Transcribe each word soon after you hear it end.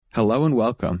Hello and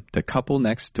welcome to Couple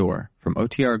Next Door from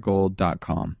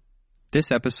OTRGold.com.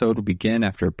 This episode will begin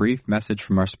after a brief message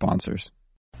from our sponsors.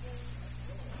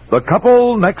 The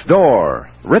Couple Next Door,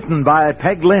 written by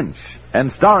Peg Lynch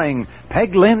and starring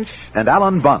Peg Lynch and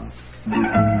Alan Bunce.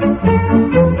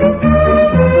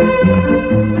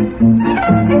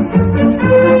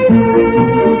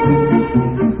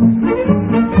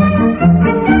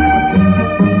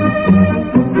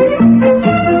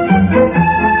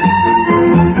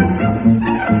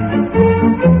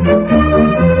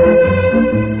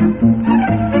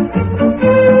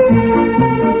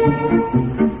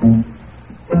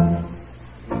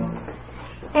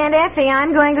 Aunt Effie,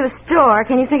 I'm going to the store.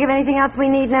 Can you think of anything else we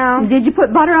need now? Did you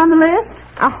put butter on the list?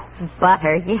 Oh,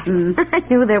 butter, yes. I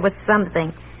knew there was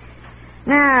something.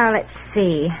 Now, let's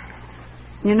see.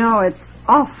 You know, it's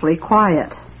awfully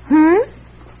quiet.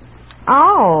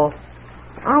 Oh,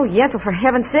 yes. Well, for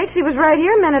heaven's sakes, he was right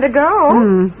here a minute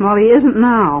ago. Well, he isn't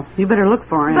now. You better look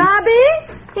for him. Bobby?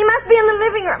 He must be in the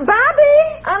living room.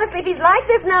 Bobby? Honestly, if he's like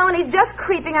this now and he's just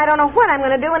creeping, I don't know what I'm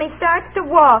going to do when he starts to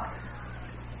walk.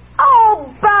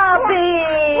 Oh, Bobby!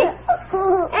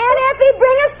 Aunt Effie,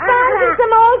 bring us sponge and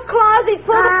some old cloths. He's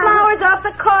pulled the flowers off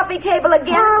the coffee table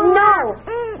again. No.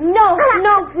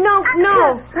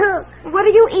 What are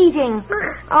you eating?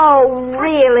 Oh,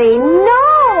 really?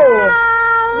 No!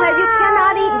 Well, you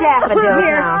cannot eat daffodils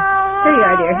now. Here you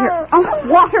are, dear. Here. Oh,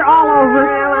 water all over.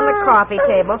 Well, on the coffee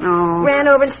table. Oh. Ran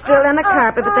over and spilled on the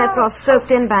carpet, but that's all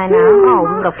soaked in by now.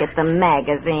 Oh, look at the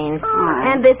magazines.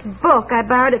 And this book, I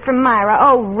borrowed it from Myra.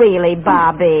 Oh, really,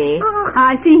 Bobby?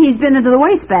 I see he's been into the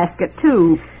wastebasket,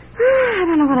 too. I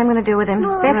don't know what I'm going to do with him.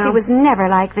 Betsy was never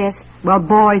like this. Well,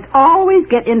 boys always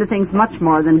get into things much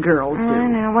more than girls do. I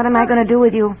know. What am I going to do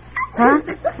with you? Huh?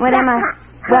 What am I?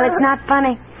 Well, it's not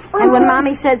funny. And when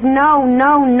Mommy says no,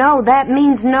 that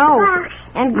means no.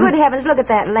 And good heavens, look at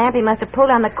that lamp. He must have pulled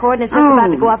on the cord and it's just about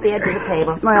to go off the edge of the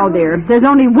table. Well, dear, there's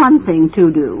only one thing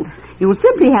to do. You will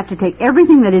simply have to take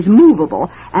everything that is movable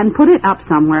and put it up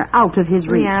somewhere out of his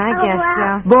reach. Yeah, I guess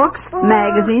so. Books,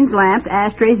 magazines, lamps,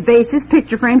 ashtrays, vases,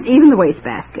 picture frames, even the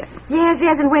wastebasket.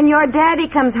 Yes, and when your daddy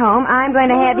comes home, I'm going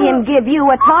to have him give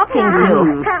you a talking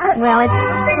to. Well, it's...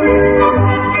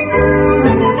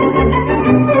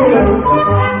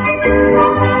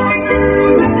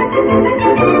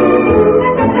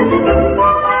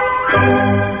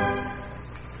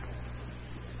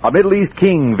 A Middle East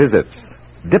king visits.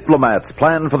 Diplomats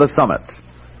plan for the summit.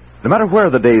 No matter where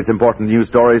the day's important news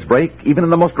stories break, even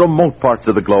in the most remote parts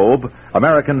of the globe,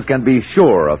 Americans can be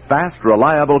sure of fast,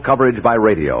 reliable coverage by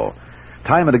radio.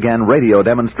 Time and again, radio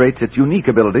demonstrates its unique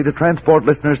ability to transport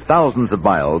listeners thousands of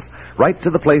miles right to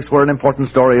the place where an important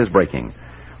story is breaking.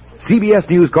 CBS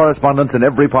News correspondents in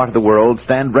every part of the world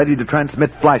stand ready to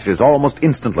transmit flashes almost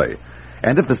instantly.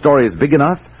 And if the story is big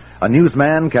enough, a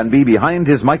newsman can be behind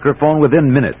his microphone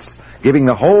within minutes, giving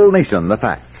the whole nation the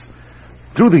facts.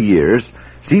 Through the years,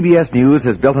 CBS News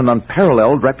has built an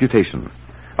unparalleled reputation.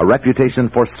 A reputation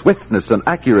for swiftness and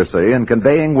accuracy in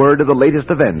conveying word of the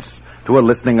latest events to a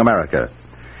listening America.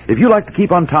 If you like to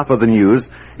keep on top of the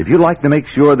news, if you like to make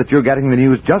sure that you're getting the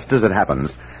news just as it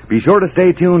happens, be sure to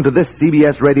stay tuned to this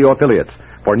CBS radio affiliate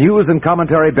for news and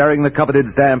commentary bearing the coveted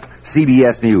stamp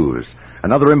CBS News.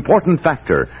 Another important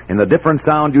factor in the different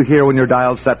sound you hear when your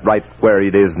dial's set right where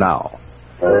it is now.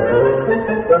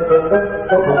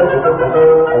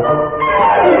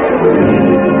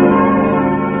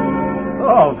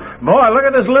 Oh, boy, look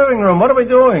at this living room. What are we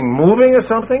doing? Moving or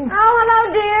something? Oh,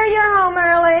 hello, dear. You're home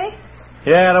early.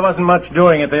 Yeah, there wasn't much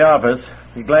doing at the office.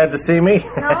 You glad to see me?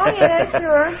 Oh, yeah,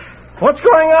 sure. What's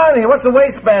going on here? What's the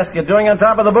wastebasket doing on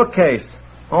top of the bookcase?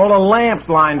 All the lamps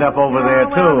lined up over there,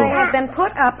 too. Well, they have been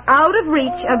put up out of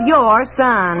reach of your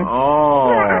son.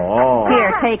 Oh.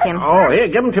 Here, take him. Oh, here,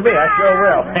 give him to me. I sure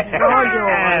will.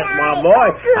 Yes, my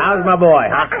boy. How's my boy,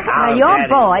 huh? Now, your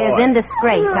boy is in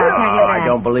disgrace, I'll tell you that. I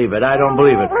don't believe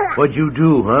it. What'd you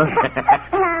do, huh?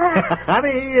 I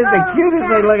mean, he is the cutest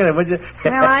thing. Look at him, would you?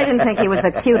 Well, I didn't think he was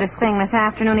the cutest thing this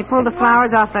afternoon. He pulled the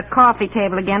flowers off the coffee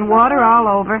table again, water all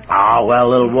over. Oh, well, a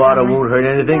little water won't hurt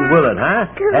anything, will it, huh?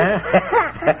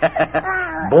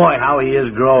 Boy, how he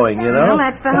is growing, you know? Well,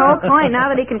 that's the whole point. Now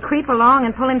that he can creep along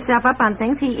and pull himself up on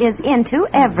things, he is into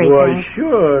everything. Boy,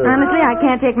 sure. Honestly, I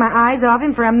can't take my eyes off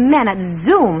him for a minute.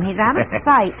 Zoom, he's out of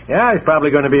sight. Yeah, he's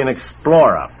probably going to be an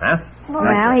explorer, huh?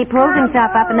 Well, he pulls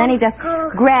himself up, and then he just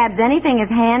grabs anything his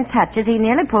hand touches. He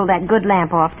nearly pulled that good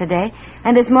lamp off today.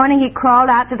 And this morning he crawled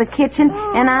out to the kitchen,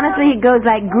 and honestly, he goes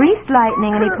like greased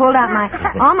lightning, and he pulled out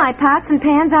all my pots and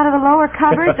pans out of the lower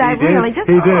cupboards.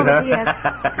 He did, huh? Yes.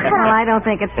 Well, I don't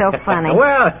think it's so funny.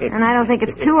 Well... And I don't think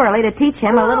it's too early to teach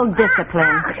him a little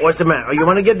discipline. What's the matter? You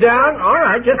want to get down? All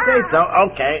right, just say so.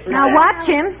 Okay. Now watch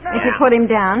him if you put him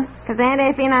down, because Aunt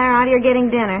Effie and I are out here getting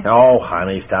dinner. Oh,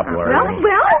 honey, stop worrying.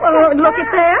 Well, look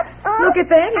at that. Look at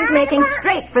that. He's making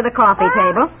straight for the coffee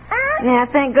table. Yeah,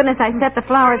 thank goodness I set the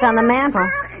flowers on the mantel.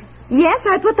 Yes,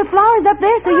 I put the flowers up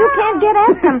there so you can't get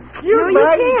at them. You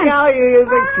can't. You're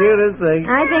the cutest thing.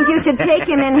 I think you should take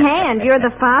him in hand. You're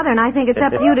the father, and I think it's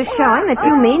up to you to show him that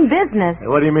you mean business.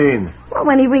 What do you mean? Well,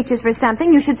 when he reaches for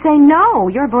something, you should say no.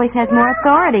 Your voice has more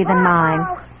authority than mine.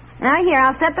 Now, here,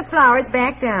 I'll set the flowers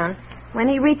back down. When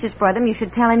he reaches for them, you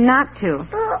should tell him not to.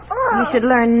 You should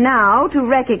learn now to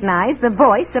recognize the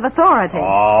voice of authority.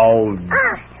 Oh.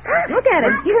 Look at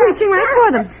him. He's reaching right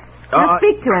for them. Now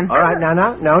speak to him. All right, now.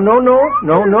 No.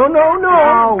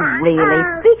 Oh, really?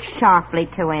 Speak sharply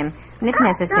to him. And if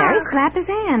necessary, slap his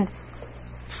hand.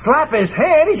 Slap his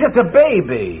hand? He's just a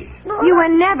baby. You were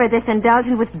never this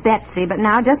indulgent with Betsy, but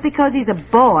now just because he's a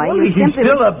boy, Well, you he's simply...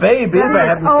 still a baby, for He's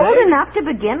heaven's old sake. enough to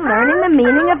begin learning the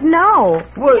meaning of no.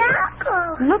 What?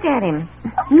 Look at him.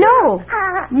 No.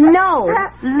 No.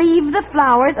 Leave the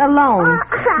flowers alone.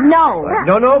 No.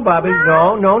 No, Bobby.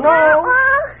 No. No.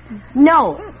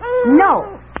 No. Oh,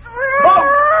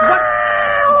 what?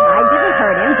 I didn't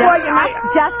hurt him.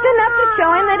 Just enough to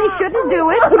show him that he shouldn't do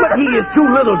it. But he is too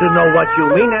little to know what you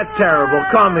mean. That's terrible.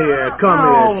 Come here,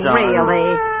 son.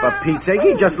 Really? For Pete's sake,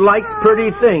 he just likes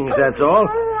pretty things, that's all.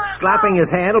 Slapping his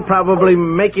hand will probably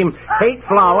make him hate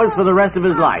flowers for the rest of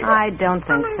his life. I don't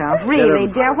think so. Really,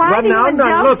 dear. Why do you indulge...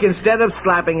 Now, look, instead of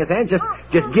slapping his hand, just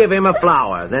give him a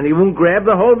flower. Then he won't grab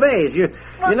the whole vase. You're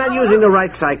not using the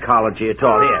right psychology at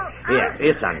all.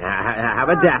 Here, son, have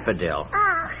a daffodil.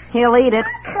 He'll eat it.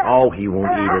 Oh, he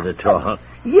won't eat it at all.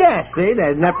 Yes, see,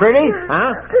 isn't that pretty?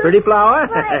 Huh? Pretty flower?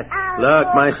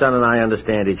 Look, my son and I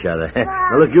understand each other.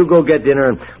 Now, look, you go get dinner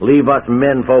and leave us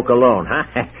men folk alone, huh?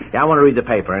 I want to read the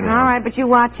paper anyhow. All right, but you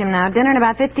watch him now. Dinner in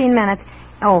about 15 minutes.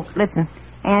 Oh, listen.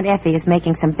 Aunt Effie is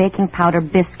making some baking powder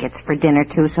biscuits for dinner,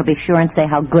 too, so be sure and say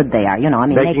how good they are. You know,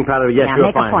 Baking powder, yes, yeah, sure,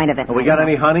 make fine. a point of it. Have we got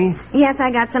any honey? Yes,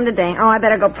 I got some today. Oh, I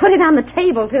better go put it on the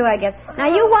table, too, I guess. Now,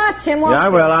 you watch him. Yeah, I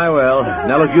will.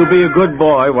 Now, look, you be a good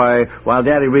boy while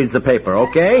Daddy reads the paper,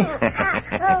 okay?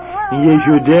 Yes,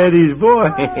 your daddy's boy.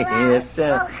 Yes.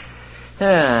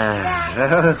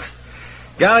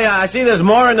 Golly, I see there's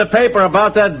more in the paper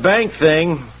about that bank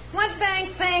thing. What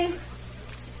bank thing?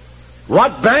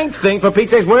 What bank thing, for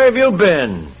Pete's sake? Where have you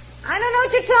been? I don't know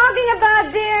what you're talking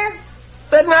about, dear.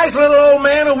 That nice little old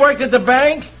man who worked at the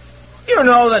bank? You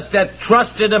know, that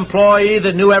trusted employee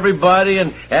that knew everybody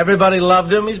and everybody loved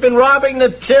him. He's been robbing the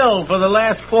till for the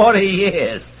last 40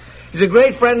 years. He's a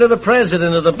great friend of the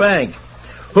president of the bank,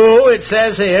 who, it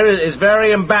says here, is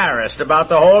very embarrassed about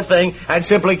the whole thing and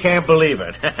simply can't believe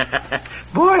it.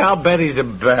 Boy, I'll bet he's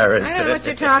embarrassed. I don't know what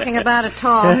you're talking about at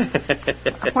all.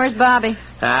 Where's Bobby?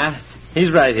 Huh? He's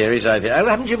right here.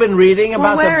 Haven't you been reading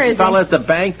about the fellow at the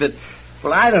bank that...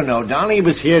 Well, I don't know, Donnie. He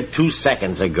was here 2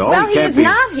 seconds ago. Well, he is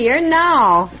not here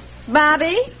now.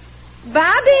 Bobby?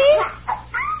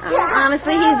 Oh,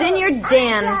 honestly, he's in your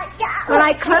den. Well,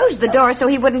 I closed the door so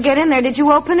he wouldn't get in there. Did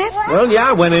you open it? Well, yeah,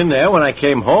 I went in there when I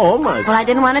came home. Well, I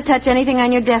didn't want to touch anything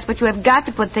on your desk, but you have got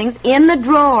to put things in the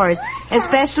drawers,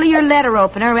 especially your letter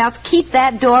opener, or else keep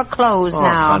that door closed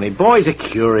now. Oh, honey, boys are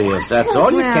curious, that's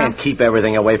all. You can't keep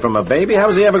everything away from a baby.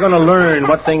 How's he ever going to learn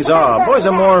what things are? Boys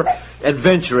are more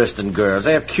adventurous than girls.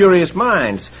 They have curious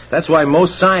minds. That's why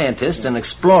most scientists and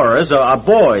explorers are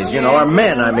boys, are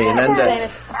men, I mean.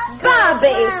 And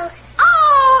Bobby!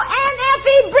 Oh, Aunt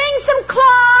Effie, bring some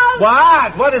cloths!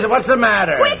 What? What is it? What's the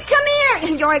matter? Quick, come here!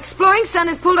 Your exploring son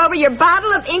has pulled over your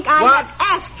bottle of ink. I have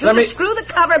asked you to screw the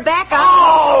cover back on.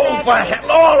 Oh, for hell,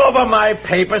 all over my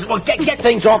papers. Well, get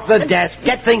things off the desk.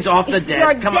 Get things off the desk.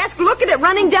 Your desk, look at it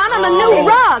running down on the new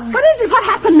rug. What is it? What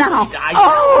happened now?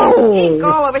 Ink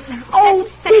all over.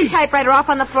 Set your typewriter off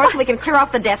on the floor so we can clear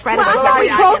off the desk right away.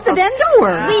 We closed the den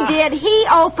door. We did. He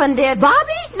opened it.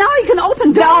 Bobby? Now you can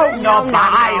open doors. No,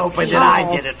 I opened it.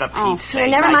 I did it for Pete's sake. Here,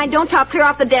 never mind. Don't talk. Clear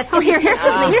off the desk. Here's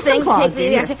some cloths.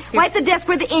 Wipe the desk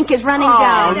where the ink is running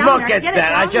down. Look at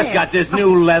that. I just got this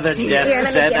new leather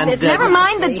desk set. Never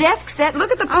mind the desk set.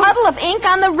 Look at the puddle of ink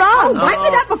on the rug. Wipe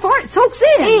it up before it soaks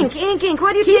in. Ink.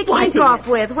 What do you take ink off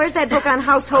with? Where's that book on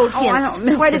household hints?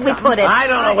 Where did we put it? I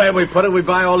don't know where we put it. We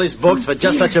buy all these books for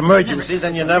just such emergencies,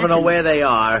 and you never know where they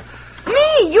are. Me?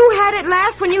 me. You had it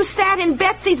last when you sat in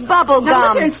Betsy's bubble Now, gum.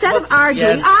 look here, instead of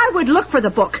arguing, yes. I would look for the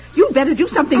book. You'd better do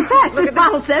something fast. This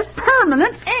bottle says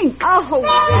permanent ink. Oh.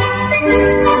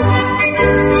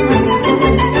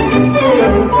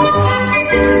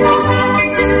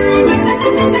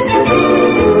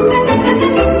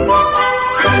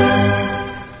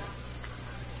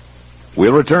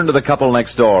 We'll return to the couple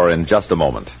next door in just a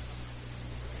moment.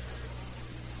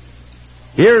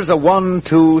 Here's a 1,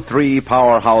 2, 3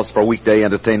 powerhouse for weekday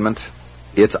entertainment.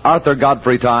 It's Arthur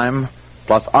Godfrey time,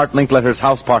 plus Art Linkletter's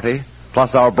house party,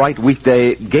 plus our bright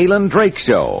weekday Galen Drake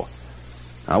show.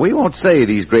 Now, we won't say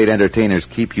these great entertainers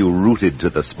keep you rooted to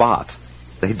the spot.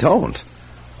 They don't.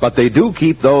 But they do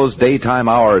keep those daytime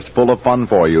hours full of fun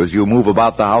for you as you move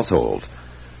about the household.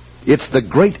 It's the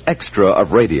great extra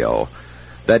of radio,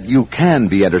 that you can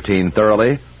be entertained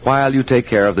thoroughly while you take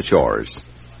care of the chores.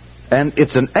 And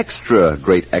it's an extra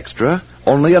great extra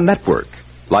only a network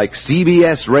like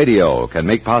CBS Radio can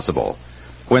make possible,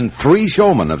 when 3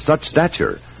 showmen of such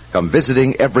stature come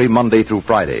visiting every Monday through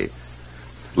Friday.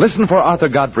 Listen for Arthur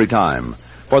Godfrey time,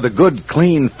 for the good,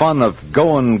 clean fun of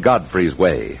goin' Godfrey's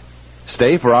way.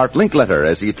 Stay for Art Linkletter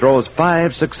as he throws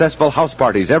 5 successful house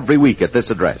parties every week at this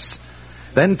address.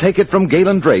 Then take it from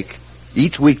Galen Drake.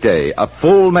 Each weekday, a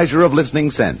full measure of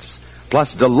listening sense,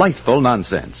 plus delightful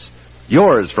nonsense.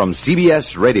 Yours from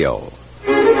CBS Radio.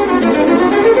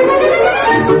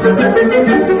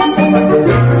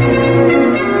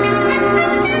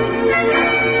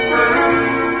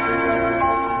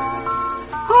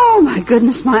 Oh, my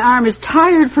goodness, my arm is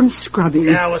tired from scrubbing.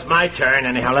 Yeah, it was my turn.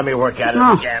 Anyhow, let me work at it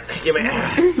Oh. again. Give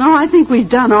me... No, I think we've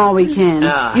done all we can.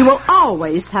 Ah. You will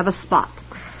always have a spot,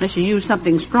 unless you use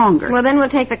something stronger. Well, then we'll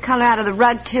take the color out of the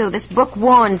rug, too. This book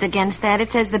warns against that.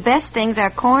 It says the best things are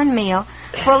cornmeal,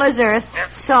 fuller's earth,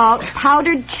 salt,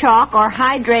 powdered chalk, or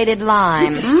hydrated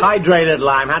lime. Hydrated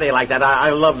lime. How do you like that? I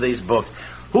love these books.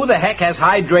 Who the heck has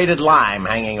hydrated lime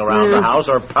hanging around the house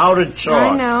or powdered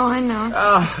chalk? I know.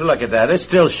 Oh, look at that. It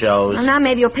still shows. Well, now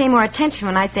maybe you'll pay more attention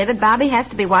when I say that Bobby has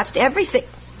to be watched every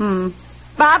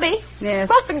Bobby? Yes.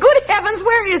 Oh, good heavens,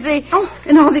 where is he? Oh,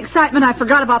 in all the excitement, I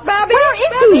forgot about Bobby? Where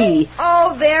is he?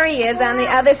 Oh, there he is on the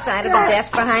other side of the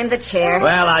desk behind the chair.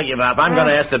 Well, I give up. I'm going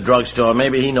to ask the drugstore.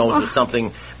 Maybe he knows of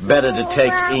something better to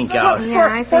take ink out. Yeah,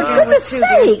 I For think I would goodness too,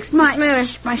 dear. sakes,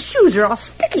 my shoes are all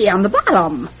sticky on the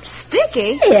bottom.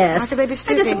 Sticky? Yes. How could they be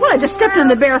sticky? I just stepped on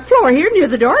the bare floor here near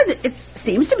the door, and it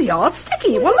seems to be all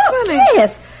sticky. Well, look, funny.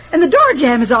 yes. And the door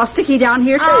jamb is all sticky down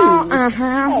here, too.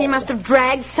 Oh, He must have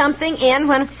dragged something in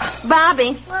when...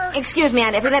 Bobby, excuse me,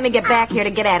 Aunt Effie, let me get back here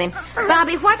to get at him.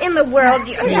 Bobby, what in the world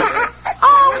do you...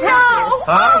 Oh, no!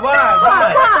 What?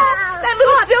 That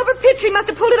little silver pitcher, he must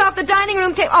have pulled it off the dining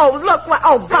room table. Oh, look, what...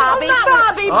 Oh, Bobby,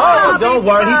 Bobby. Oh, don't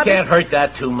worry. He can't hurt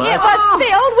that too much. It was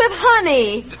filled with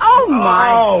honey. Oh, my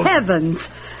Oh. heavens.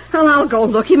 Well, I'll go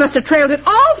look. He must have trailed it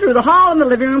all through the hall and the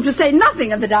living room, to say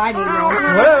nothing of the dining room.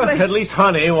 Well, at least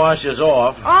honey washes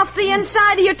off. Off the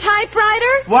inside of your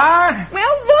typewriter? What?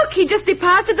 Well, look, he just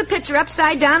deposited the pitcher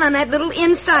upside down on that little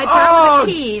inside part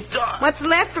with the keys. What's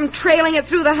left from trailing it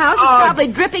through the house is probably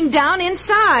dripping down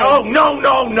inside. Oh, no.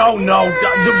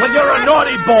 But you're a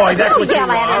naughty boy. That's what you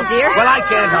yell at are. him, dear. Well, I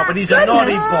can't help it. He's a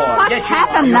naughty boy. What Yes, you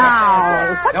happened are.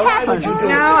 now? What Now, why would happened? you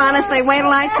do No, honestly, wait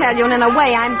till I tell you. And in a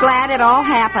way, I'm glad it all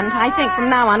happened. I think from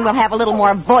now on we'll have a little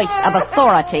more voice of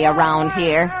authority around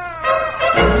here.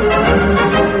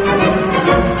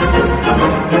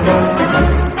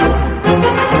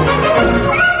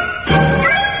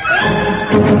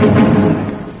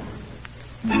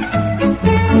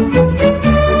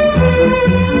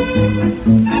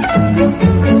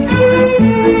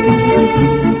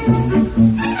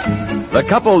 The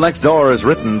Couple Next Door is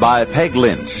written by Peg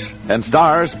Lynch and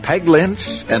stars Peg Lynch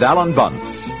and Alan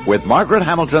Bunce with Margaret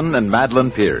Hamilton and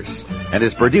Madeline Pierce, and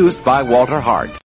is produced by Walter Hart.